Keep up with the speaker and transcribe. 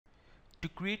To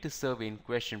create a survey in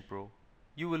QuestionPro,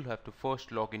 you will have to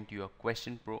first log into your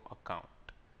QuestionPro account.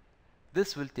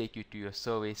 This will take you to your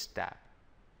Surveys tab.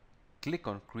 Click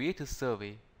on Create a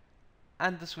Survey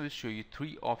and this will show you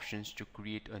three options to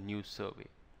create a new survey.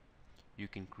 You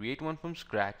can create one from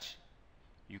scratch,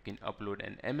 you can upload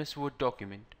an MS Word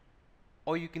document,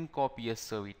 or you can copy a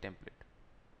survey template.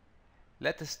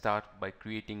 Let us start by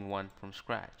creating one from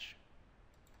scratch.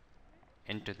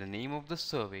 Enter the name of the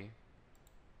survey,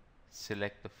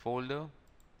 select the folder,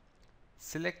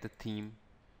 select the theme,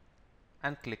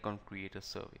 and click on Create a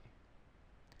Survey.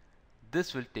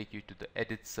 This will take you to the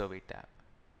Edit Survey tab.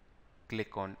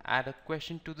 Click on Add a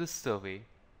question to this survey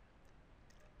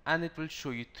and it will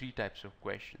show you three types of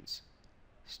questions: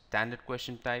 standard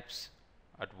question types,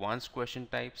 advanced question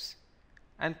types,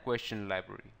 and question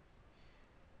library.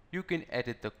 You can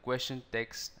edit the question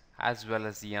text as well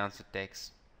as the answer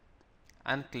text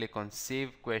and click on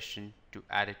Save Question to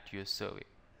add it to your survey.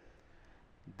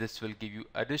 This will give you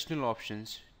additional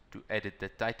options to edit the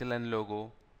title and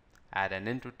logo, add an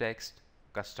intro text,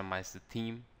 customize the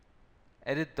theme,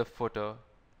 edit the footer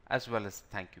as well as the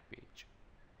thank you page.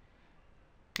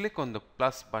 Click on the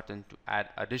plus button to add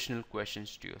additional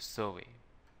questions to your survey.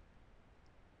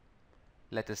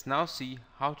 Let us now see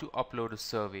how to upload a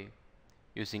survey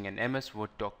using an MS Word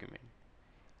document.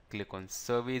 Click on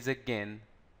Surveys again,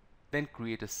 then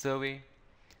create a survey,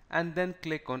 and then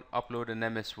click on Upload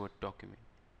an MS Word document.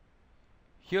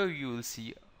 Here you will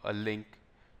see a link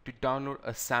to download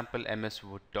a sample MS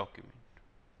Word document.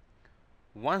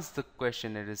 Once the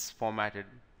questionnaire is formatted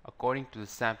according to the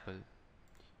sample,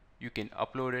 you can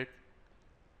upload it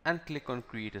and click on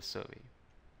Create a Survey.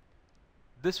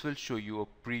 This will show you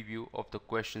a preview of the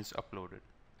questions uploaded.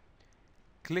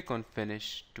 Click on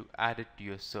Finish to add it to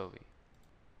your survey.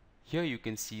 Here you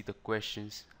can see the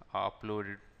questions are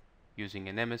uploaded using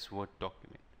an MS Word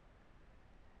document.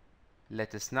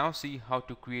 Let us now see how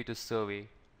to create a survey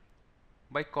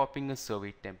by copying a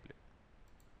survey template.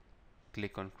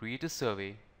 Click on Create a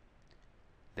Survey,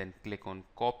 then click on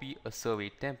Copy a Survey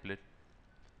Template.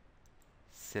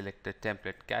 Select the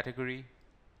template category,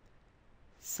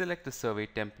 select the survey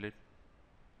template,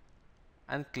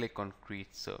 and click on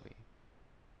Create Survey.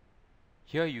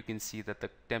 Here you can see that the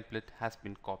template has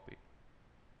been copied.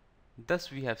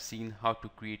 Thus we have seen how to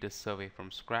create a survey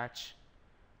from scratch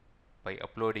by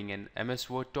uploading an MS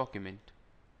Word document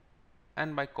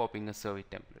and by copying a survey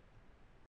template.